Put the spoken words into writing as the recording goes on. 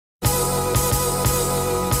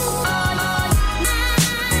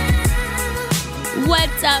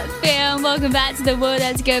fam? Welcome back to the Whoa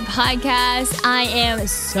That's Good podcast. I am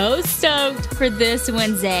so stoked for this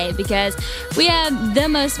Wednesday because we have the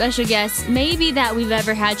most special guest maybe that we've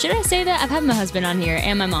ever had. Should I say that? I've had my husband on here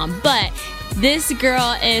and my mom, but this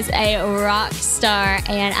girl is a rock star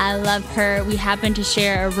and I love her. We happen to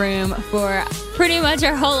share a room for pretty much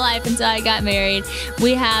our whole life until I got married.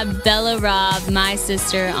 We have Bella Robb, my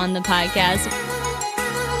sister, on the podcast.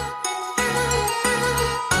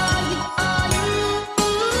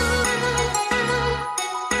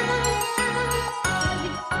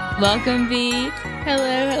 Welcome, B.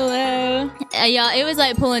 Hello. Y'all, it was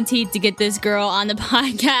like pulling teeth to get this girl on the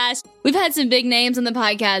podcast. We've had some big names on the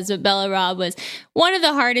podcast, but Bella Robb was one of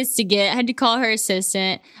the hardest to get. I had to call her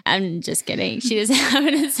assistant. I'm just kidding. She doesn't have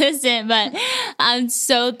an assistant, but I'm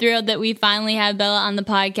so thrilled that we finally have Bella on the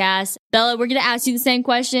podcast. Bella, we're going to ask you the same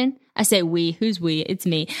question. I say we. Who's we? It's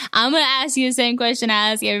me. I'm going to ask you the same question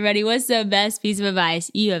I ask everybody. What's the best piece of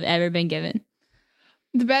advice you have ever been given?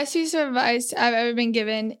 The best piece of advice I've ever been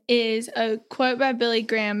given is a quote by Billy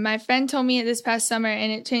Graham. My friend told me it this past summer,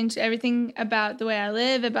 and it changed everything about the way I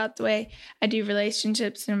live, about the way I do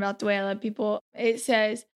relationships, and about the way I love people. It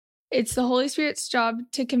says, it's the Holy Spirit's job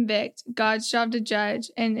to convict, God's job to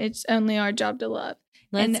judge, and it's only our job to love.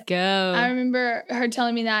 Let's go. I remember her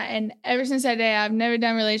telling me that, and ever since that day, I've never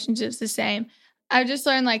done relationships the same. I've just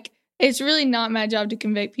learned, it's really not my job to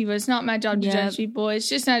convict people. It's not my job to judge people. It's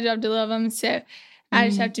just my job to love them. So I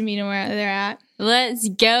just have to meet them where they're at. Let's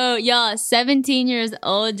go. Y'all, 17 years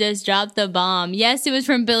old, just dropped the bomb. Yes, it was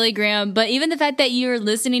from Billy Graham, but even the fact that you're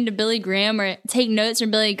listening to Billy Graham or take notes from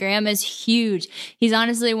Billy Graham is huge. He's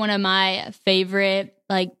honestly one of my favorite,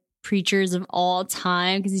 preachers of all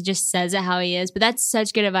time because he just says it how he is. But that's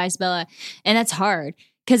such good advice, Bella. And that's hard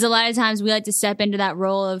because a lot of times we like to step into that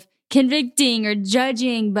role of convicting or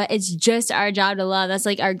judging, but it's just our job to love. That's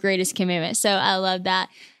our greatest commitment. So I love that.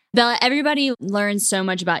 Bella, everybody learns so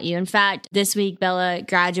much about you. In fact, this week, Bella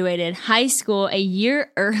graduated high school a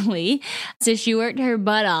year early. So she worked her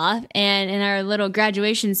butt off. And in our little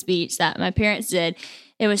graduation speech that my parents did,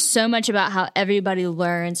 it was so much about how everybody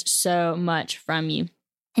learns so much from you.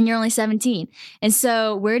 And you're only 17. And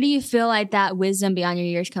so where do you feel like that wisdom beyond your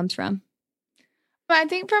years comes from? But I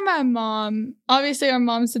think from my mom, obviously our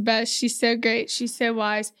mom's the best. She's so great. She's so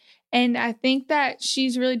wise. And I think that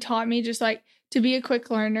she's really taught me just to be a quick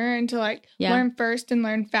learner and to learn first and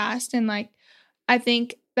learn fast. And I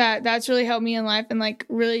think that that's really helped me in life and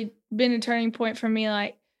really been a turning point for me.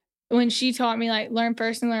 When she taught me learn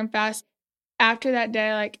first and learn fast, after that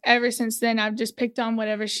day, ever since then, I've just picked on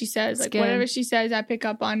whatever she says. Whatever she says, I pick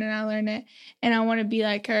up on and I learn it. And I want to be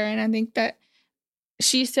like her. And I think that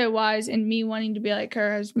she's so wise, and me wanting to be like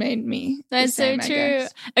her has made me. That's so true.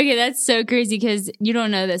 Okay, that's so crazy because you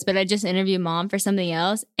don't know this, but I just interviewed Mom for something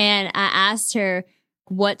else, and I asked her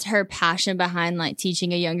what's her passion behind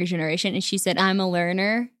teaching a younger generation, and she said, "I'm a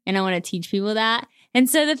learner, and I want to teach people that." And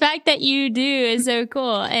so the fact that you do is so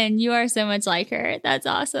cool, and you are so much like her. That's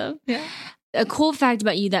awesome. Yeah. A cool fact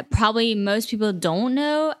about you that probably most people don't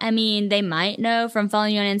know. I mean, they might know from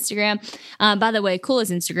following you on Instagram. By the way,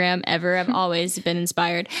 coolest Instagram ever. I've always been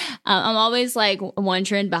inspired. I'm always one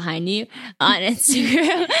trend behind you on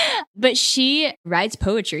Instagram. But she writes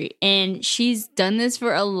poetry and she's done this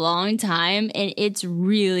for a long time and it's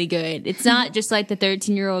really good. It's not just the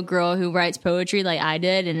 13-year-old girl who writes poetry like I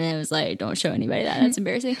did and then it was don't show anybody that. That's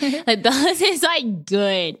embarrassing. Bella's is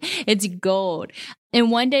good. It's gold. And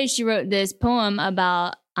one day she wrote this poem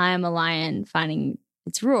about I am a lion finding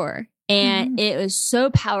its roar. And it was so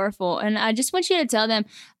powerful. And I just want you to tell them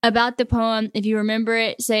about the poem. If you remember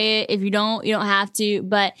it, say it. If you don't have to.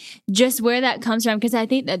 But just where that comes from, because I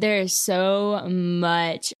think that there is so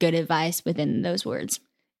much good advice within those words.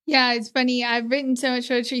 Yeah, it's funny. I've written so much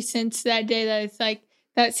poetry since that day that it's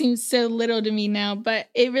that seems so little to me now. But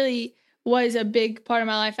it really was a big part of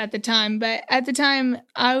my life at the time. But at the time,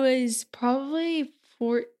 I was probably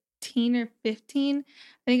 14 or 15. I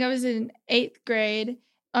think I was in 8th grade.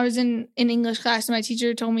 I was in an English class and my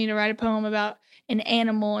teacher told me to write a poem about an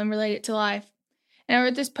animal and relate it to life. And I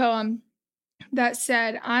wrote this poem that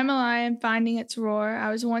said, I'm a lion finding its roar. I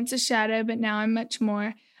was once a shadow, but now I'm much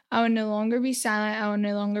more. I will no longer be silent. I will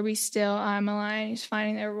no longer be still. I'm a lion who's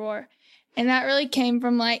finding their roar. And that really came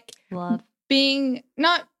from love being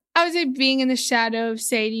being in the shadow of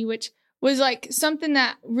Sadie, which was something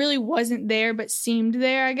that really wasn't there, but seemed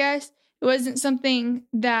there, I guess. It wasn't something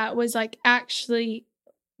that was actually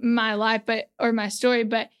my life, or my story,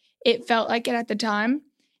 but it felt like it at the time.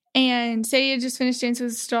 And Sadie had just finished Dancing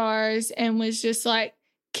with the Stars and was just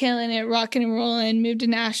killing it, rocking and rolling, moved to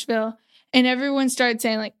Nashville. And everyone started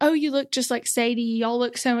saying oh, you look just like Sadie. Y'all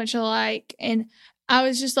look so much alike. And I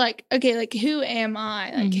was just like, okay, like, who am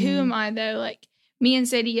I? Like, who am I though? Like, me and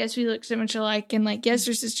Sadie, yes, we look so much alike, and like, yes,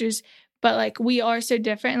 we're sisters, but like, we are so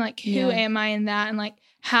different. And like, who am I in that? And like,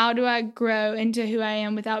 how do I grow into who I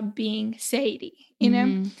am without being Sadie, you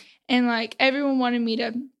know? And like, everyone wanted me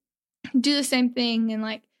to do the same thing. And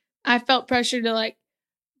like, I felt pressure to like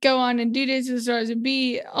go on and do Dancing with the Stars and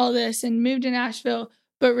be all this and move to Nashville.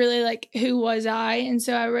 But really, like, who was I? And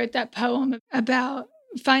so I wrote that poem about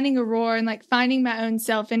finding Aurora and like finding my own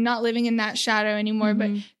self and not living in that shadow anymore,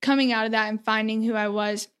 but coming out of that and finding who I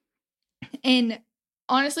was. And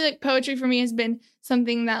honestly, like, poetry for me has been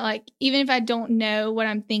something that, like, even if I don't know what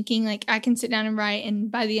I'm thinking, like, I can sit down and write,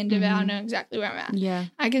 and by the end of it, I'll know exactly where I'm at. Yeah.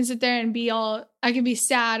 I can sit there and I can be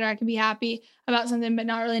sad or I can be happy about something, but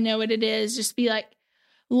not really know what it is. Just be like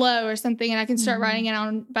low or something, and I can start writing it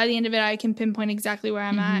on. By the end of it, I can pinpoint exactly where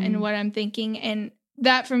I'm at and what I'm thinking. And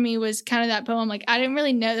that for me was kind of that poem. Like, I didn't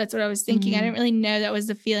really know that's what I was thinking. I didn't really know that was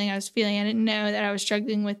the feeling I was feeling. I didn't know that I was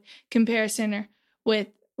struggling with comparison or with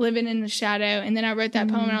living in the shadow. And then I wrote that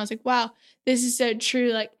poem and I was like, wow, this is so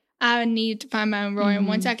true. Like, I need to find my own Roy. And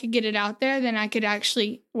once I could get it out there, then I could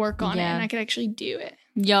actually work on it and I could actually do it.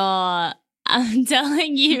 Y'all, I'm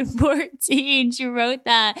telling you, 14, she wrote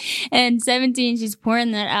that, and 17, she's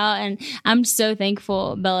pouring that out. And I'm so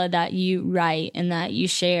thankful, Bella, that you write and that you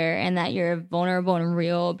share and that you're vulnerable and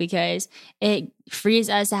real, because it frees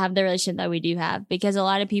us to have the relationship that we do have. Because a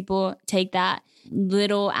lot of people take that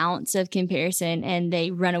little ounce of comparison and they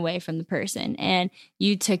run away from the person, and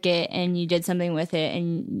you took it and you did something with it,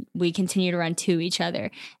 and we continue to run to each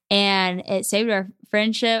other, and it saved our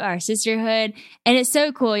friendship, our sisterhood. And it's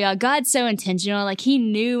so cool, y'all. God's so intentional. Like, he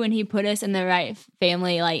knew when he put us in the right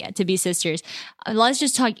family, like, to be sisters. Let's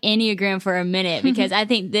just talk Enneagram for a minute, because I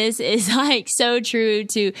think this is like so true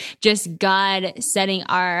to just God setting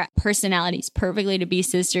our personalities perfectly to be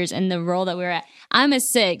sisters in the role that we're at. I'm a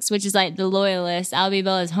 6, which is like the loyalist. I'll be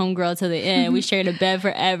Bella's homegirl till the end. We shared a bed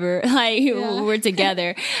forever. Like, we're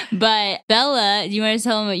together. But Bella, do you want to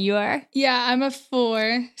tell them what you are? Yeah, I'm a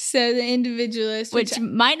 4. So the individualist. Which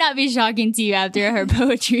might not be shocking to you after her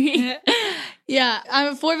poetry. Yeah,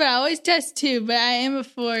 I'm a 4, but I always test 2. But I am a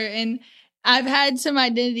 4. And I've had some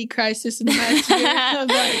identity crisis in the past year. I was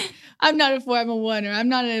like, I'm not a 4, I'm a 1, or I'm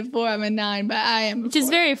not a 4, I'm a 9, but I am a 4. Which is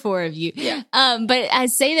very 4 of you. Yeah. But I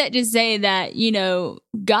say that to say that, you know,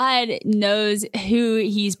 God knows who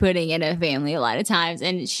he's putting in a family a lot of times.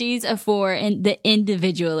 And she's a 4, and the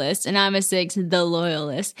individualist, and I'm a 6, the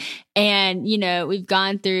loyalist. And, you know, we've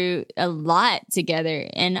gone through a lot together,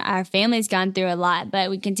 and our family's gone through a lot, but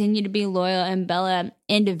we continue to be loyal. And Bella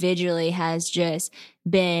individually has just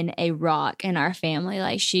been a rock in our family.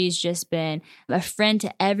 Like, she's just been a friend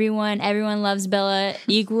to everyone. Everyone loves Bella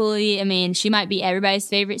equally. I mean, she might be everybody's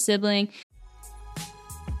favorite sibling.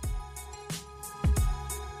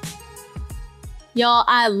 Y'all,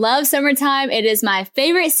 I love summertime. It is my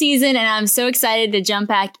favorite season, and I'm so excited to jump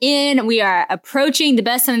back in. We are approaching the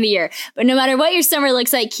best time of the year. But no matter what your summer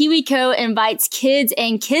looks like, KiwiCo invites kids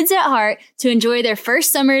and kids at heart to enjoy their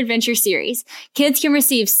first summer adventure series. Kids can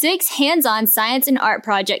receive 6 hands-on science and art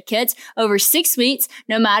project kits over 6 weeks,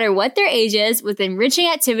 no matter what their age is, with enriching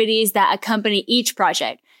activities that accompany each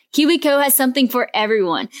project. KiwiCo has something for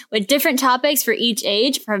everyone, with different topics for each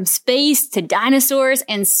age, from space to dinosaurs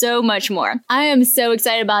and so much more. I am so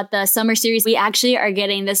excited about the summer series. We actually are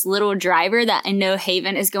getting this little driver that I know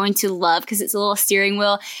Haven is going to love, because it's a little steering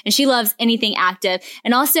wheel and she loves anything active.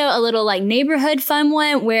 And also a little like neighborhood fun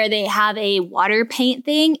one where they have a water paint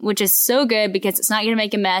thing, which is so good because it's not going to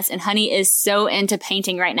make a mess. And Honey is so into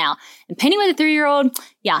painting right now. And painting with a 3-year-old,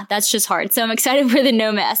 yeah, that's just hard. So I'm excited for the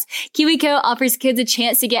no mess. KiwiCo offers kids a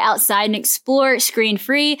chance to get outside and explore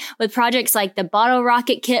screen-free with projects like the Bottle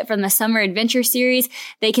Rocket Kit from the Summer Adventure series.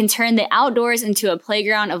 They can turn the outdoors into a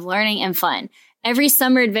playground of learning and fun. Every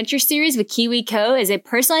summer adventure series with KiwiCo is a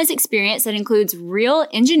personalized experience that includes real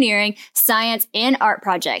engineering, science, and art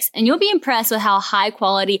projects. And you'll be impressed with how high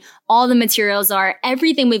quality all the materials are.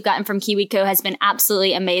 Everything we've gotten from KiwiCo has been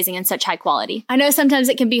absolutely amazing and such high quality. I know sometimes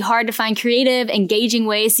it can be hard to find creative, engaging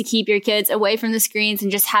ways to keep your kids away from the screens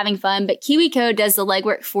and just having fun, but KiwiCo does the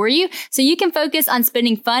legwork for you so you can focus on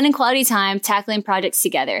spending fun and quality time tackling projects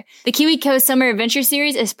together. The KiwiCo Summer Adventure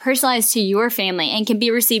Series is personalized to your family and can be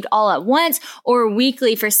received all at once or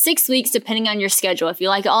weekly for 6 weeks, depending on your schedule. If you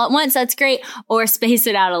like it all at once, that's great, or space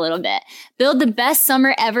it out a little bit. Build the best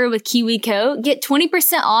summer ever with KiwiCo. Get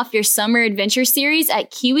 20% off your summer adventure series at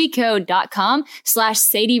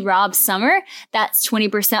kiwico.com/SadieRobSummer. That's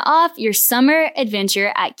 20% off your summer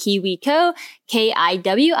adventure at KiwiCo,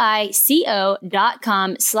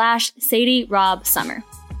 KIWICO.com/SadieRobSummer.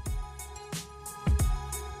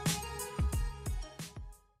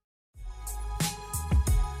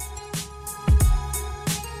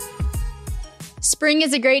 Spring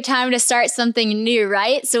is a great time to start something new,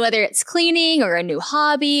 right? So whether it's cleaning or a new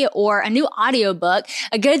hobby or a new audiobook,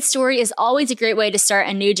 a good story is always a great way to start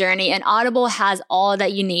a new journey, and Audible has all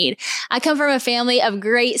that you need. I come from a family of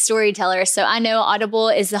great storytellers, so I know Audible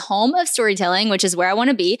is the home of storytelling, which is where I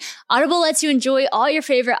want to be. Audible lets you enjoy all your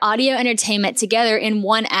favorite audio entertainment together in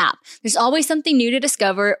one app. There's always something new to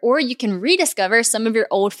discover, or you can rediscover some of your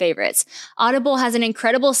old favorites. Audible has an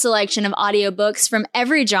incredible selection of audiobooks from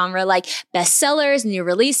every genre, like bestsellers, new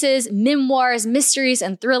releases, memoirs, mysteries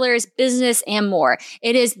and thrillers, business, and more.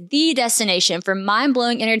 It is the destination for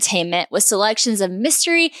mind-blowing entertainment with selections of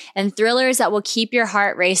mystery and thrillers that will keep your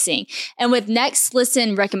heart racing. And with Next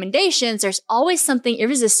Listen recommendations, there's always something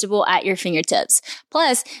irresistible at your fingertips.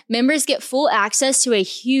 Plus, members get full access to a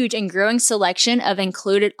huge and growing selection of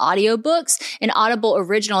included audiobooks and Audible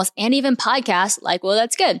originals and even podcasts like Well,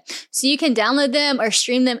 That's Good. So you can download them or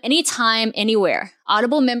stream them anytime, anywhere.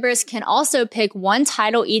 Audible members can also pick one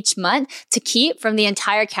title each month to keep from the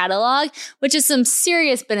entire catalog, which is some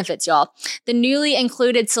serious benefits, y'all. The newly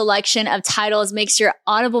included selection of titles makes your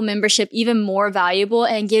Audible membership even more valuable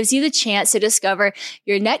and gives you the chance to discover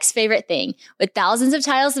your next favorite thing. With thousands of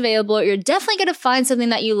titles available, you're definitely going to find something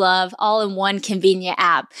that you love all in one convenient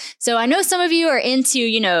app. So I know some of you are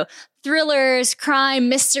into, thrillers, crime,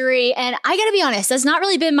 mystery, and I gotta be honest, that's not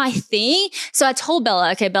really been my thing. So I told Bella,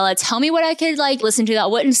 okay, Bella, tell me what I could listen to that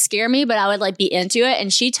wouldn't scare me, but I would be into it.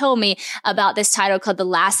 And she told me about this title called The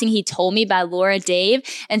Last Thing He Told Me by Laura Dave.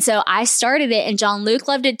 And so I started it, and John Luke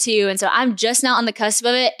loved it too. And so I'm just now on the cusp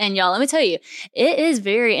of it. And y'all, let me tell you, it is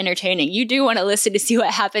very entertaining. You do want to listen to see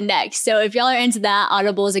what happened next. So if y'all are into that,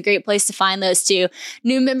 Audible is a great place to find those too.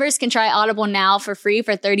 New members can try Audible now for free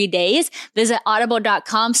for 30 days. Visit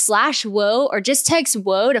audible.com/WOA or just text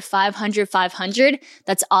WOA to 500-500.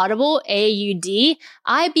 That's Audible,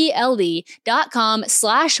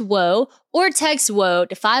 AUDIBLE.com/WOA or text WOA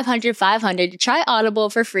to 500-500 to try Audible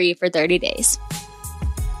for free for 30 days.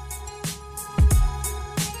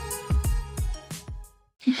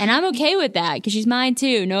 And I'm okay with that because she's mine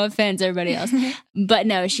too. No offense, everybody else. But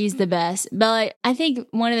no, she's the best. Bella, I think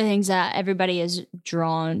one of the things that everybody is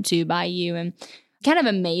drawn to by you and kind of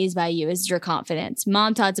amazed by you is your confidence.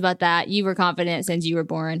 Mom talks about that. You were confident since you were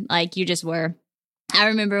born. You just were. I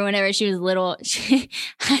remember whenever she was little,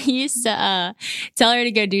 I used to tell her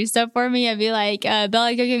to go do stuff for me. I'd be like,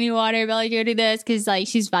 Bella, go get me water. Bella, go do this. Because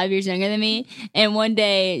she's 5 years younger than me. And one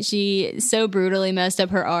day she so brutally messed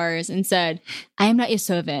up her R's and said, I am not your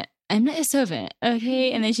servant. I'm not a servant,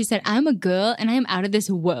 okay? And then she said, I'm a girl and I am out of this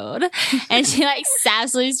world. And she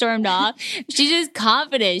sassily stormed off. She's just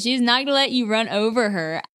confident. She's not gonna let you run over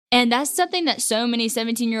her. And that's something that so many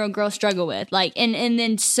 17-year-old girls struggle with. And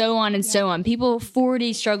then so on and so on. People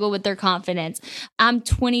 40 struggle with their confidence. I'm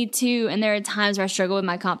 22 and there are times where I struggle with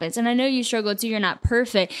my confidence. And I know you struggle too. You're not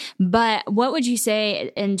perfect. But what would you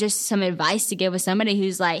say, and just some advice to give with somebody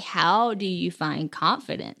who's how do you find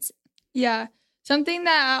confidence? Yeah. Something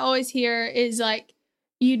that I always hear is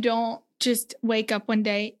you don't just wake up one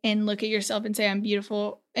day and look at yourself and say, I'm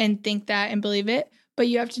beautiful and think that and believe it, but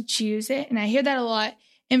you have to choose it. And I hear that a lot.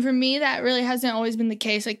 And for me, that really hasn't always been the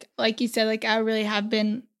case. Like you said, I really have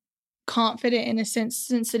been confident in a sense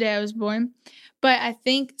since the day I was born. But I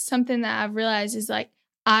think something that I've realized is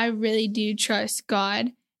I really do trust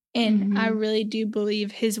God and I really do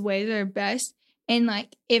believe his ways are best. And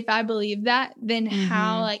if I believe that, then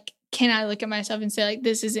how can I look at myself and say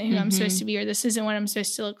this isn't who I'm supposed to be, or this isn't what I'm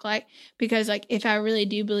supposed to look like? Because if I really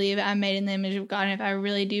do believe I'm made in the image of God, and if I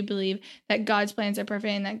really do believe that God's plans are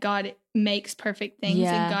perfect and that God makes perfect things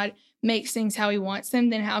and God makes things how he wants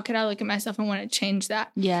them, then how could I look at myself and want to change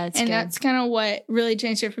that? Yeah, and that's kind of what really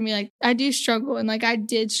changed it for me. I do struggle, and I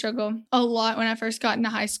did struggle a lot when I first got into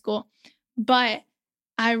high school, but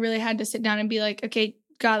I really had to sit down and be okay,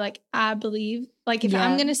 God, I believe, if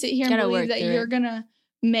I'm going to sit here and believe that you're going to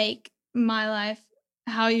make my life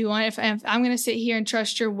how you want, if I'm going to sit here and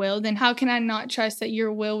trust your will, then how can I not trust that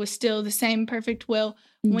your will was still the same perfect will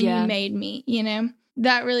when you made me,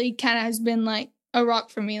 That really kind of has been a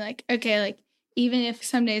rock for me. Okay, even if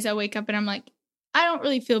some days I wake up and I'm I don't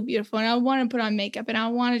really feel beautiful and I want to put on makeup and I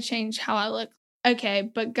want to change how I look. Okay,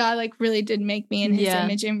 but God really did make me in his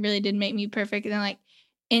image and really did make me perfect. And then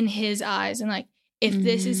in his eyes, and if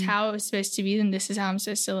this is how it was supposed to be, then this is how I'm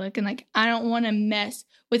supposed to look. And I don't want to mess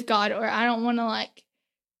with God, or I don't want to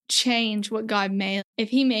change what God made. If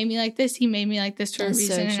he made me like this, he made me like this for a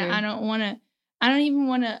reason. So and I don't even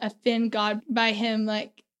want to offend God by him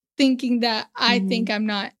thinking that I think I'm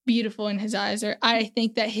not beautiful in his eyes, or I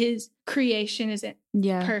think that his creation isn't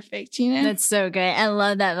perfect, you know? That's so good. I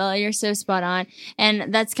love that, Bella. You're so spot on.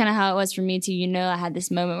 And that's kind of how it was for me too. You know, I had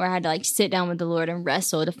this moment where I had to like sit down with the Lord and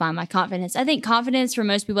wrestle to find my confidence. I think confidence for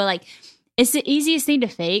most people, like, it's the easiest thing to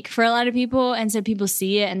fake for a lot of people. And so people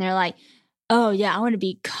see it and they're like, oh yeah, I want to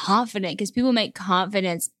be confident, because people make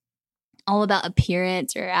confidence all about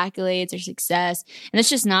appearance or accolades or success. And that's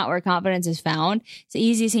just not where confidence is found. It's the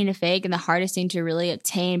easiest thing to fake and the hardest thing to really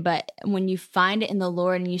obtain. But when you find it in the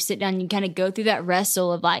Lord and you sit down, you kind of go through that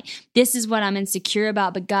wrestle of like, this is what I'm insecure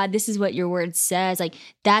about, but God, this is what your word says. Like,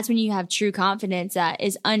 that's when you have true confidence that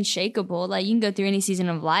is unshakable. Like, you can go through any season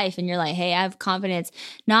of life and you're like, hey, I have confidence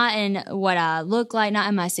not in what I look like, not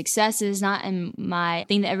in my successes, not in my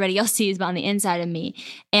thing that everybody else sees, but on the inside of me.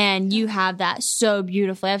 And you have that so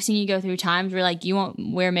beautifully. I've seen you go through times where like you won't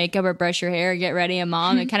wear makeup or brush your hair or get ready, and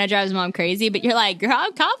mom, it kind of drives mom crazy, but you're like, girl,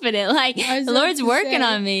 I'm confident. Like, the Lord's working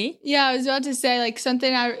on me. Yeah, I was about to say, like,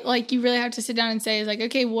 something I like you really have to sit down and say is like,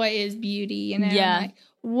 okay, what is beauty? You know, yeah, like,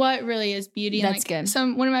 what really is beauty? And that's like,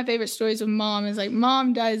 good. One of my favorite stories with mom is like,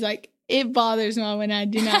 mom does like, it bothers mom when I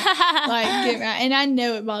do not like get mad, and I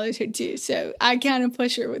know it bothers her too, so I kind of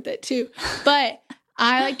push her with it too. But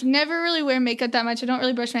I like never really wear makeup that much. I don't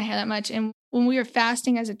really brush my hair that much. And when we were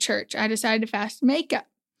fasting as a church, I decided to fast makeup,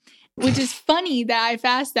 which is funny that I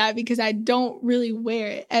fast that because I don't really wear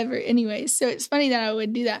it ever anyways. So it's funny that I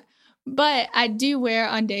would do that. But I do wear it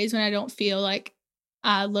on days when I don't feel like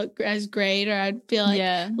I look as great, or I feel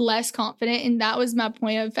like less confident. And that was my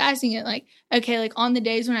point of fasting it. Like, okay, like on the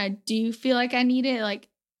days when I do feel like I need it, like,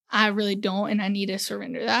 I really don't, and I need to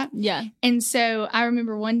surrender that. Yeah. And so I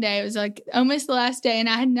remember one day, it was like almost the last day, and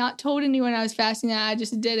I had not told anyone I was fasting that. I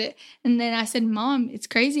just did it. And then I said, Mom, it's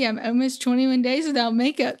crazy. I'm almost 21 days without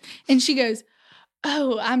makeup. And she goes,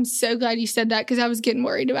 oh, I'm so glad you said that, because I was getting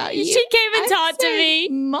worried about you. She came and talked to me.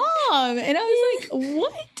 Mom. And I was like,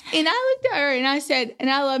 what? And I looked at her and I said, and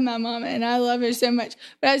I love my mama and I love her so much,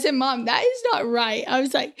 but I said, Mom, that is not right. I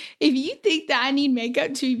was like, if you think that I need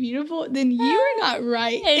makeup to be beautiful, then you are not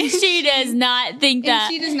right. And she does not think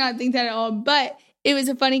that. And she does not think that at all. But it was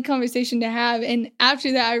a funny conversation to have. And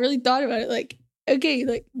after that, I really thought about it. Like, okay,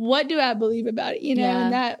 like, what do I believe about it? You know,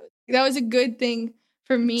 and that was a good thing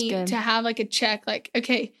for me to have, like, a check. Like,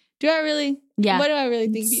 okay, do I really? Yeah. What do I really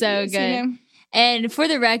think? So good. You know? And for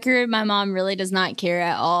the record, my mom really does not care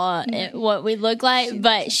at all what we look like,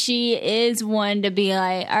 but she is one to be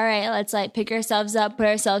like, all right, let's like pick ourselves up, put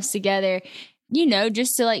ourselves together, you know,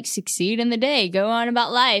 just to like succeed in the day, go on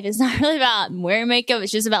about life. It's not really about wearing makeup.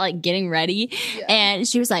 It's just about like getting ready. Yeah. And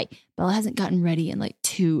she was like, Bella hasn't gotten ready in like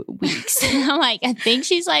 2 weeks. And I'm like, I think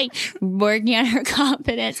she's like working on her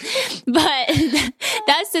confidence. But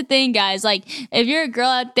that's the thing, guys. Like, if you're a girl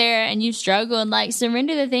out there and you struggle, and like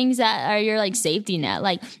surrender the things that are your like safety net.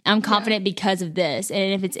 Like, I'm confident because of this.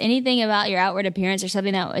 And if it's anything about your outward appearance or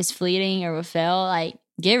something that is fleeting or will fail, like,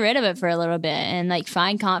 get rid of it for a little bit and like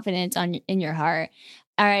find confidence in your heart.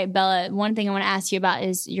 All right, Bella, one thing I want to ask you about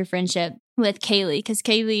is your friendship with Kaylee, because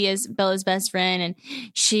Kaylee is Bella's best friend and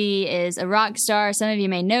she is a rock star. Some of you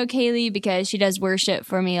may know Kaylee because she does worship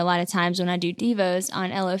for me a lot of times when I do Devos on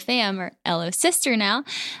LO Fam, or LO Sister now.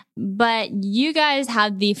 But you guys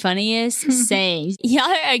have the funniest sayings. Y'all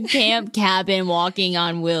are a camp cabin walking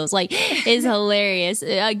on wheels. Like, it's hilarious.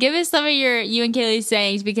 Give us some of you and Kaylee's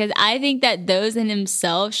sayings, because I think that those in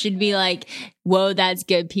themselves should be like, whoa, that's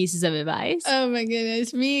good pieces of advice. Oh my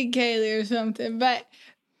goodness. Me and Kaylee or something. But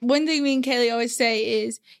one thing me and Kaylee always say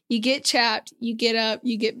is, you get chapped, you get up,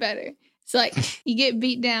 you get better. It's like, you get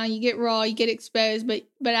beat down, you get raw, you get exposed,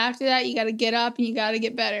 but after that, you got to get up and you got to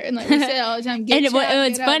get better. And like we say all the time, get chapped,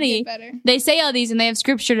 it's get funny. Up, get better. They say all these and they have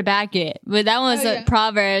scripture to back it. But that one was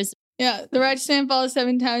Proverbs. Yeah, the righteous man falls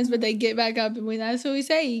 7 times, but they get back up. And that's what we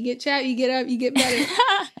say. You get chapped, you get up, you get better.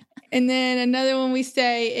 And then another one we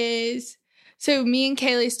say is, so me and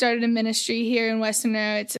Kaylee started a ministry here in Western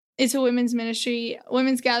Monroe. It's a women's ministry,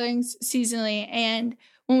 women's gatherings seasonally. And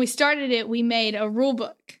when we started it, we made a rule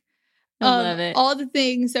book of all the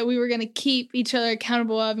things that we were going to keep each other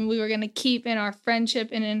accountable of, and we were going to keep in our friendship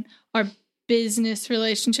and in our business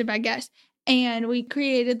relationship, I guess. And we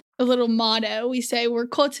created a little motto. We say, we're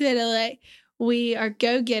Cultivate LA. We are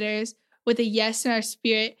go-getters with a yes in our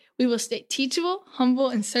spirit. we will stay teachable, humble,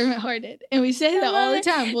 and servant-hearted. And we say that all the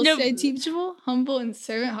time. We'll stay teachable, humble, and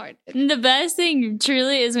servant-hearted. The best thing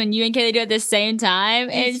truly is when you and Kaylee do it at the same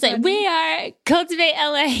time. And it's like, we are Cultivate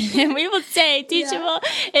LA and we will stay teachable.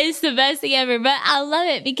 It's the best thing ever. But I love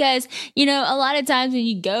it because, you know, a lot of times when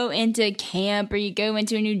you go into camp or you go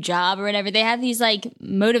into a new job or whatever, they have these like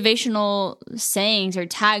motivational sayings or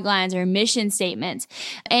taglines or mission statements.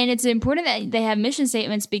 And it's important that they have mission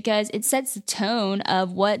statements because it sets the tone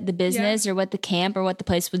of what the business or what the camp or what the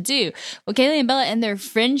place would do. Well, Kaylee and Bella in their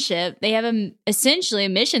friendship, they have essentially a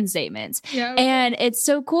mission statement. Yeah. And it's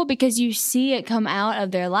so cool because you see it come out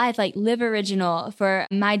of their life. Like Live Original for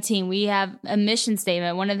my team, we have a mission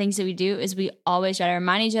statement. One of the things that we do is we always try to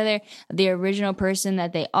remind each other of the original person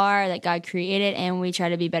that they are, that God created, and we try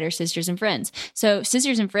to be better sisters and friends. So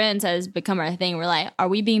Sisters and Friends has become our thing. We're like, are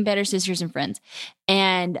we being better sisters and friends?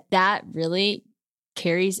 And that really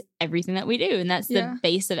carries everything that we do. And that's the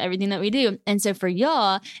base of everything that we do. And so for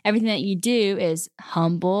y'all, everything that you do is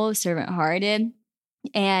humble, servant-hearted.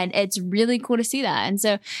 And it's really cool to see that. And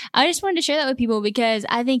so I just wanted to share that with people because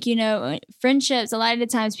I think, you know, friendships, a lot of the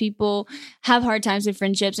times people have hard times with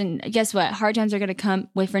friendships. And guess what? Hard times are going to come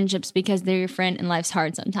with friendships because they're your friend and life's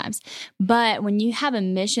hard sometimes. But when you have a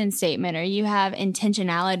mission statement or you have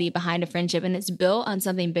intentionality behind a friendship and it's built on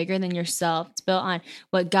something bigger than yourself, it's built on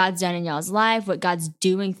what God's done in y'all's life, what God's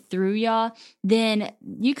doing through y'all, then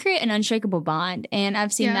you create an unshakable bond. And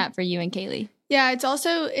I've seen that for you and Kaylee. Yeah,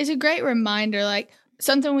 it's a great reminder. Like,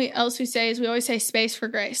 something we say is we always say space for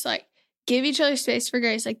grace. Like, give each other space for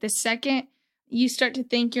grace. Like, the second you start to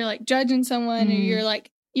think you're like judging someone or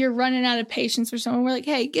you're running out of patience for someone, we're like,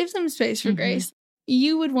 hey, give them space for grace.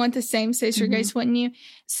 You would want the same space for grace, wouldn't you?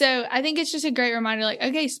 So I think it's just a great reminder, like,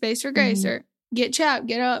 okay, space for grace, or get chopped,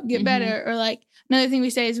 get up, get better. Or like another thing we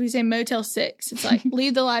say Motel 6. It's like,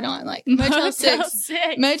 leave the light on. Like Motel 6.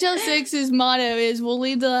 Motel 6's motto is, we'll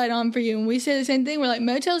leave the light on for you. And we say the same thing. We're like,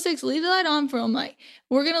 Motel 6, leave the light on for them. Like,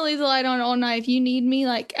 we're going to leave the light on all night. If you need me,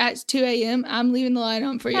 like, at 2 a.m., I'm leaving the light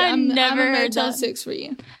on for you. I'm a Motel 6 for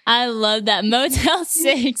you. I love that. Motel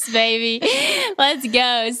 6, baby. Let's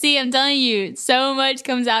go. See, I'm telling you, so much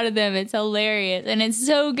comes out of them. It's hilarious. And it's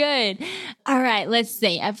so good. All right, let's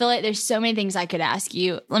see. I feel like there's so many things I could ask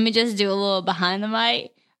you. Let me just do a little behind the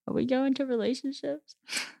mic. Are we going to relationships?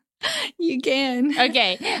 You can.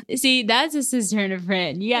 Okay. See, that's a sister and a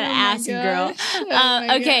friend. You got to ask, girl.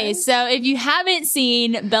 Okay. Gosh. So if you haven't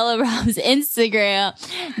seen Bella Rob's Instagram,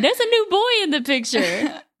 there's a new boy in the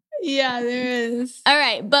picture. Yeah, there is. All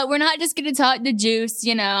right. But we're not just going to talk the juice.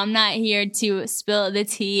 You know, I'm not here to spill the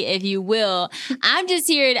tea, if you will. I'm just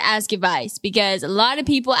here to ask advice because a lot of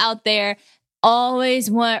people out there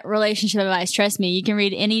always want relationship advice. Trust me, you can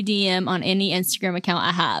read any DM on any Instagram account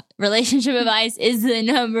I have. Relationship advice is the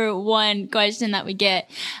number one question that we get.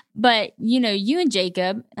 But, you know, you and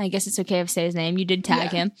Jacob, I guess it's okay if I say his name. You did tag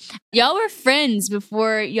him. Y'all were friends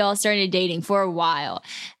before y'all started dating for a while.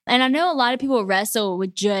 And I know a lot of people wrestle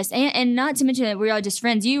with just, and not to mention that we're all just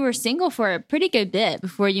friends. You were single for a pretty good bit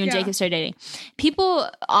before you and Jacob started dating. People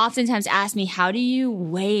oftentimes ask me, how do you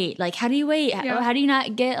wait? Like, how do you wait? How do you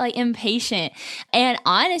not get like impatient? And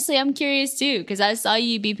honestly, I'm curious too, because I saw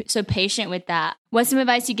you be so patient with that. What's some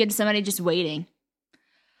advice you give to somebody just waiting?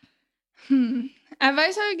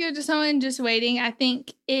 Advice I would give to someone just waiting, I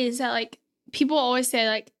think, is that, like, people always say,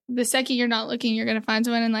 like, the second you're not looking, you're going to find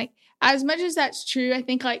someone. And, like, as much as that's true, I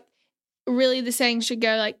think, like, really the saying should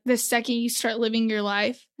go, like, the second you start living your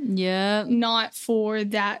life, not for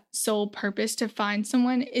that sole purpose to find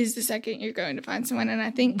someone, is the second you're going to find someone. And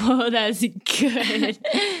I think, whoa, that's good.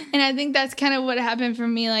 And I think that's kind of what happened for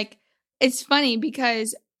me. Like, it's funny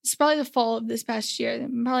because it's probably the fall of this past year,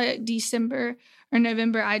 probably like December or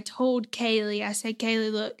November, I told Kaylee, I said,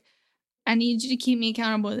 Kaylee, look, I need you to keep me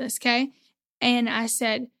accountable to this, okay? And I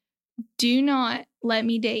said, do not let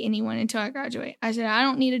me date anyone until I graduate. I said, I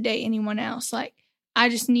don't need to date anyone else. Like, I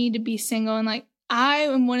just need to be single. And, like, I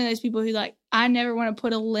am one of those people who, like, I never want to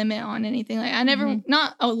put a limit on anything. Like, I never,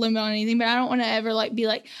 not a limit on anything, but I don't want to ever, like, be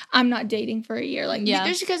like, I'm not dating for a year. Like,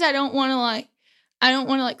 just because I don't want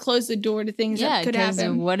to, close the door to things that could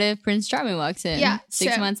happen. What if Prince Charming walks in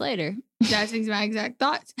 6 months later? That's my exact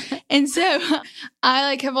thoughts. And so I,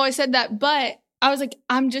 like, have always said that. But I was like,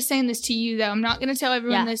 I'm just saying this to you, though. I'm not going to tell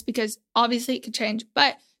everyone this because obviously it could change.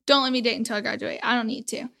 But don't let me date until I graduate. I don't need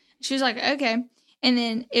to. She was like, okay. And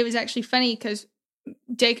then it was actually funny because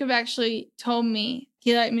Jacob actually told me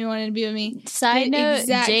he let me wanted to be with me. Side note,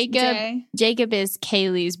 Jacob is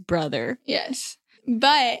Kaylee's brother. Yes.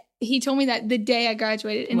 But he told me that the day I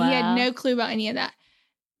graduated, and he had no clue about any of that.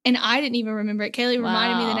 And I didn't even remember it. Kaylee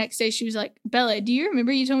reminded me the next day. She was like, Bella, do you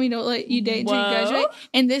remember you told me don't let you date until you graduate?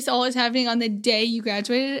 And this all was happening on the day you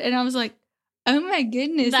graduated. And I was like, oh my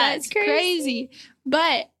goodness, that's crazy.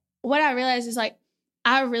 But what I realized is like,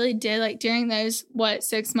 I really did like during those,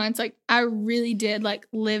 6 months, like I really did like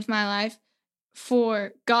live my life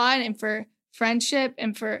for God and for friendship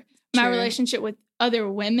and for my relationship with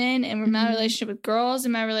other women and my relationship with girls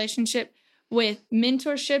and my relationship with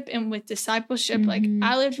mentorship and with discipleship. Like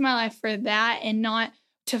I lived my life for that and not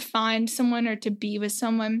to find someone or to be with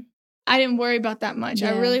someone. I didn't worry about that much.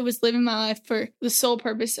 I really was living my life for the sole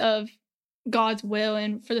purpose of God's will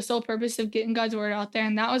and for the sole purpose of getting God's word out there.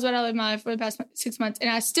 And that was what I lived my life for the past 6 months. And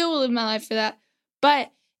I still will live my life for that.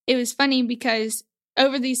 But it was funny because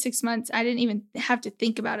over these 6 months, I didn't even have to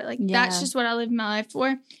think about it. Like that's just what I lived my life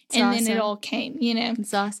for. Then it all came, you know?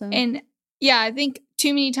 It's awesome. And yeah, I think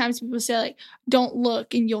too many times people say like, don't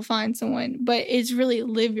look and you'll find someone, but it's really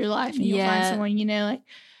live your life and you'll find someone, you know, like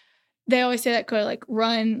they always say that quote, like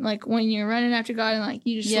run, like when you're running after God and like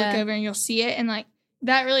you just look over and you'll see it. And like,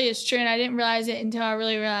 that really is true. And I didn't realize it until I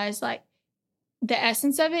really realized like the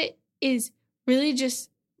essence of it is really just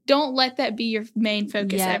don't let that be your main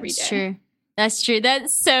focus every day. That's true. That's true.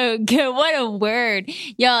 That's so good. What a word.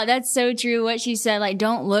 Y'all, that's so true what she said. Like,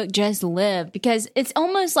 don't look, just live. Because it's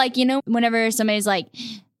almost like, you know, whenever somebody's like,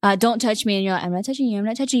 don't touch me. And you're like, I'm not touching you. I'm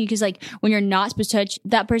not touching you. Because like when you're not supposed to touch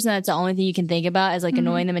that person, that's the only thing you can think about is like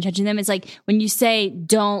annoying them and touching them. It's like when you say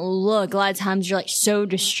don't look, a lot of times you're like so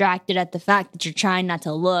distracted at the fact that you're trying not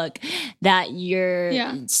to look that your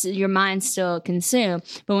mind's still consumed.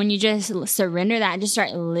 But when you just surrender that and just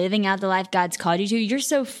start living out the life God's called you to, you're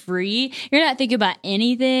so free. You're not thinking about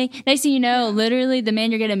anything. Next thing you know, literally the man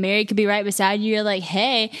you're getting married could be right beside you. You're like,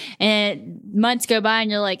 hey, and months go by and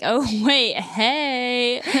you're like, oh wait,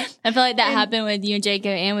 hey. I feel like that happened with you and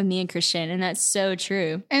Jacob and with me and Christian, and that's so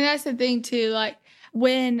true. And that's the thing too, like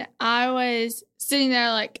when I was sitting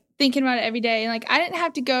there like thinking about it every day, and like I didn't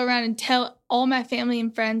have to go around and tell all my family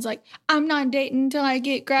and friends like I'm not dating until I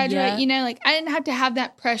graduate, you know, like I didn't have to have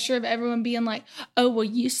that pressure of everyone being like, oh well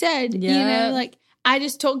you said, you know, like I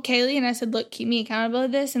just told Kaylee and I said, look, keep me accountable to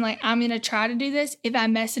this, and like I'm gonna try to do this. If I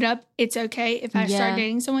mess it up, it's okay. If I start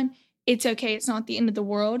dating someone, it's okay. It's not the end of the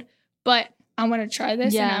world, but I want to try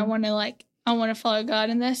this and I want to follow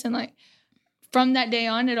God in this. And like from that day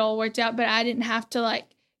on, it all worked out, but I didn't have to like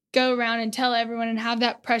go around and tell everyone and have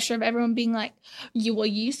that pressure of everyone being like,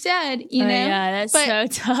 you said, you know? Yeah, that's so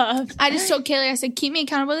tough. I just told Kaylee, I said, keep me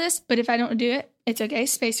accountable to this, but if I don't do it, it's okay.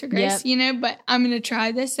 Space for grace, you know, but I'm going to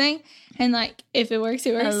try this thing. And like, if it works,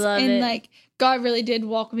 it works. I love and it. like, God really did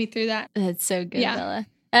walk me through that. That's so good, Bella.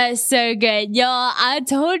 That's so good. Y'all, I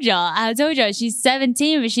told y'all, she's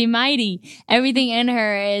 17, but she's mighty. Everything in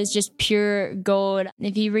her is just pure gold.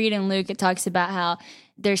 If you read in Luke, it talks about how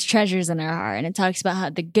there's treasures in our heart. And it talks about how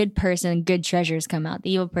the good person, good treasures come out.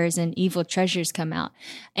 The evil person, evil treasures come out.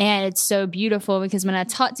 And it's so beautiful because when I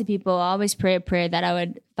talk to people, I always pray a prayer that I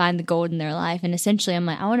would find the gold in their life. And essentially, I'm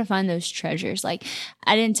like, I want to find those treasures. Like,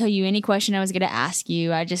 I didn't tell you any question I was going to ask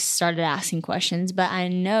you. I just started asking questions. But I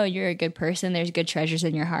know you're a good person. There's good treasures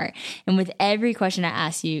in your heart. And with every question I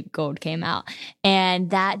asked you, gold came out. And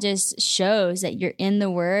that just shows that you're in the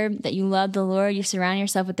Word, that you love the Lord. You surround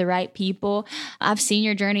yourself with the right people. I've seen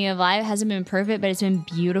your journey of life. It hasn't been perfect, but it's been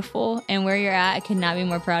beautiful. And where you're at, I could not be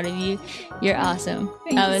more proud of you. You're awesome.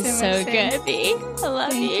 That was so good, B. I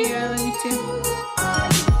love you. I love you too.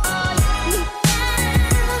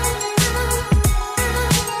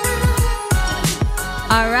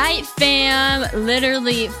 All right, fam,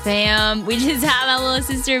 literally fam. We just have our little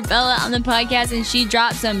sister Bella on the podcast and she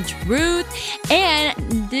dropped some truth.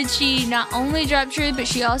 And did she not only drop truth, but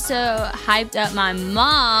she also hyped up my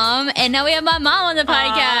mom. And now we have my mom on the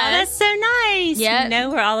podcast. That's so nice. Yep. You know,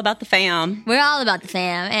 we're all about the fam. We're all about the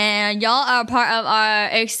fam. And y'all are part of our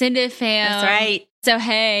extended fam. That's right. So,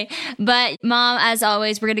 hey, but Mom, as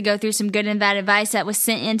always, we're going to go through some good and bad advice that was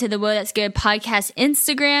sent into the Whoa, That's Good podcast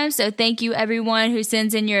Instagram. So thank you everyone who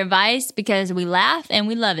sends in your advice because we laugh and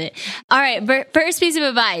we love it. All right. First piece of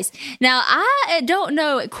advice. Now, I don't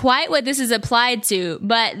know quite what this is applied to,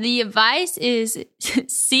 but the advice is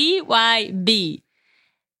CYB,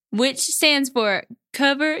 which stands for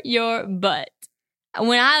cover your butt.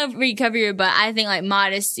 When I read cover your butt, I think like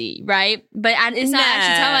modesty, right? But it's not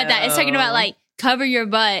actually talking about that. It's talking about like, cover your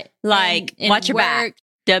butt. Like, and watch your work. back.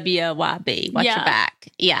 WYB. Watch your back.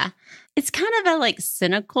 Yeah. It's kind of a like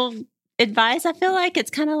cynical advice. I feel like it's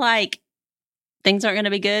kind of like things aren't going to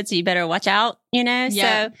be good, so you better watch out, you know?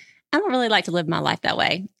 Yeah. So I don't really like to live my life that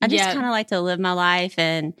way. I just kind of like to live my life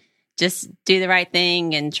and just do the right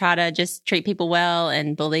thing and try to just treat people well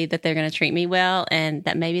and believe that they're going to treat me well. And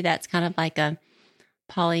that maybe that's kind of like a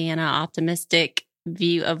Pollyanna optimistic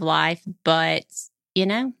view of life. But, you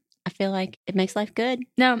know, I feel like it makes life good.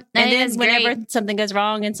 No, and then whenever something goes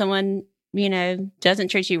wrong and someone, you know, doesn't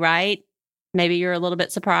treat you right, maybe you're a little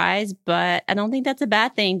bit surprised, but I don't think that's a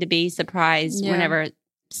bad thing to be surprised whenever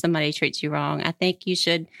somebody treats you wrong. I think you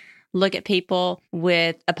should look at people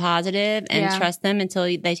with a positive and trust them until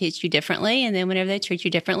they teach you differently. And then whenever they treat you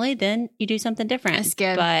differently, then you do something different. That's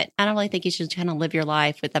good. But I don't really think you should kind of live your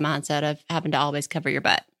life with the mindset of having to always cover your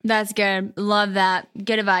butt. That's good. Love that.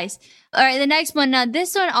 Good advice. All right, the next one. Now,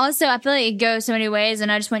 this one also, I feel like it goes so many ways, and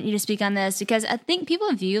I just want you to speak on this because I think people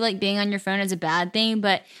view like being on your phone as a bad thing,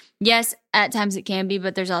 but yes, at times it can be,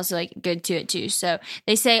 but there's also like good to it too. So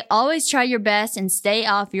they say always try your best and stay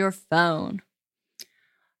off your phone.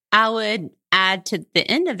 I would add to the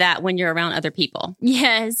end of that when you're around other people.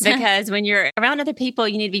 Yes. Because when you're around other people,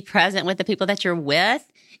 you need to be present with the people that you're with.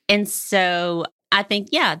 And so I think,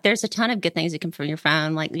 there's a ton of good things that come from your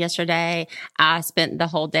phone. Like yesterday, I spent the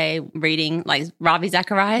whole day reading like Ravi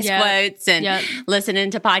Zacharias quotes and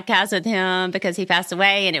listening to podcasts with him because he passed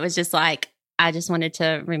away. And it was just like, I just wanted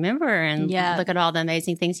to remember and look at all the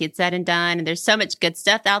amazing things he had said and done. And there's so much good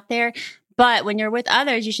stuff out there. But when you're with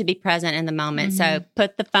others, you should be present in the moment. So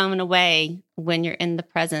put the phone away when you're in the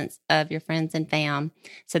presence of your friends and fam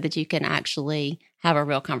so that you can actually have a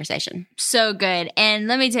real conversation. So good. And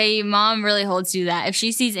let me tell you, Mom really holds to that. If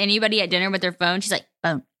she sees anybody at dinner with their phone, she's like,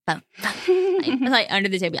 phone. like under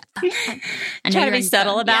the table. I try to be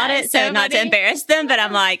subtle about it so not to embarrass them. But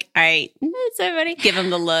I'm like, all right, it's so funny. Give them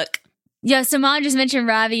the look. Yeah, so Mom just mentioned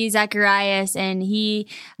Ravi Zacharias, and he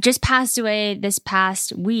just passed away this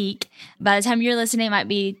past week. By the time you're listening, it might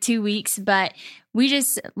be 2 weeks, but we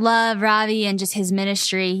just love Ravi and just his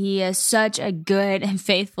ministry. He is such a good and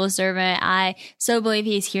faithful servant. I so believe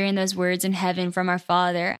he's hearing those words in heaven from our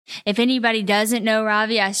Father. If anybody doesn't know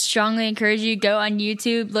Ravi, I strongly encourage you, go on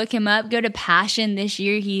YouTube, look him up, go to Passion this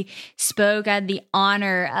year. He spoke. I had the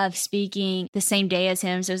honor of speaking the same day as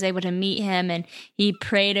him, so I was able to meet him, and he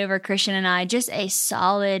prayed over Christian and I. Just a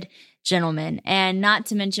solid gentleman, and not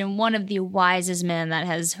to mention one of the wisest men that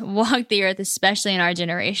has walked the earth, especially in our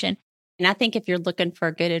generation. And I think if you're looking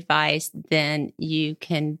for good advice, then you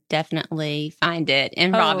can definitely find it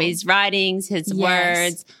in Ravi's writings, his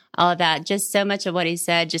words, all of that. Just so much of what he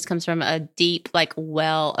said just comes from a deep, like,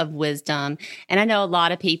 well of wisdom. And I know a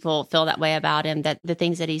lot of people feel that way about him, that the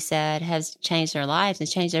things that he said has changed their lives and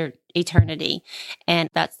changed their eternity. And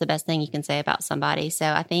that's the best thing you can say about somebody. So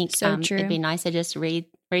I think it'd be nice to just read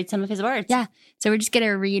some of his words. Yeah. So we're just going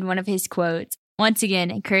to read one of his quotes. Once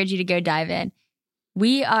again, encourage you to go dive in.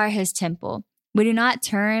 We are his temple. We do not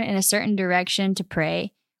turn in a certain direction to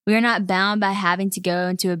pray. We are not bound by having to go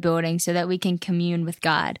into a building so that we can commune with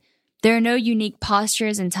God. There are no unique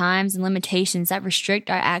postures and times and limitations that restrict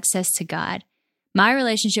our access to God. My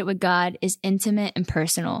relationship with God is intimate and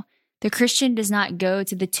personal. The Christian does not go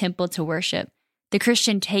to the temple to worship. The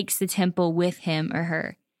Christian takes the temple with him or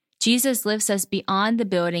her. Jesus lifts us beyond the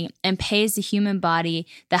building and pays the human body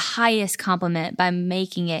the highest compliment by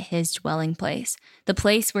making it his dwelling place, the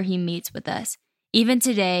place where he meets with us. Even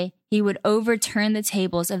today, he would overturn the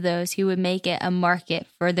tables of those who would make it a market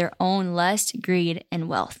for their own lust, greed, and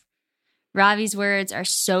wealth. Ravi's words are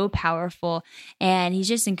so powerful, and he's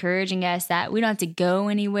just encouraging us that we don't have to go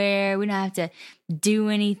anywhere. We don't have to do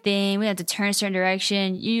anything. We don't have to turn a certain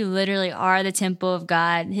direction. You literally are the temple of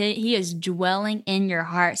God. He is dwelling in your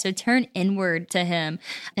heart. So turn inward to him,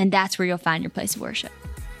 and that's where you'll find your place of worship.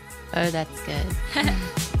 Oh, that's good.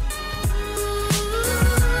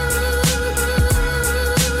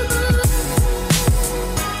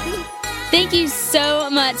 Thank you so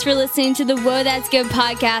much for listening to the Whoa, That's Good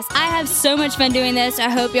podcast. I have so much fun doing this. I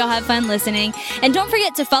hope y'all have fun listening. And don't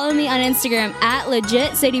forget to follow me on Instagram at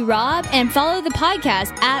LegitSadieRob and follow the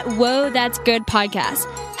podcast at Whoa, That's Good podcast.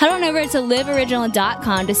 Head on over to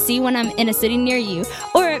liveoriginal.com to see when I'm in a city near you,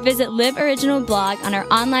 or visit Live Original blog on our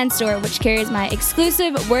online store, which carries my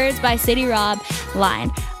exclusive Words by Sadie Rob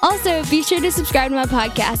line. Also, be sure to subscribe to my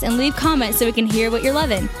podcast and leave comments so we can hear what you're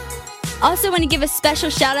loving. Also want to give a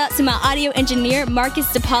special shout out to my audio engineer, Marcus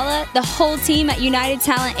DePaula, the whole team at United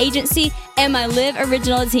Talent Agency, and my Live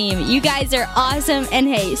Original team. You guys are awesome, and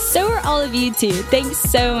hey, so are all of you too. Thanks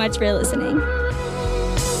so much for listening.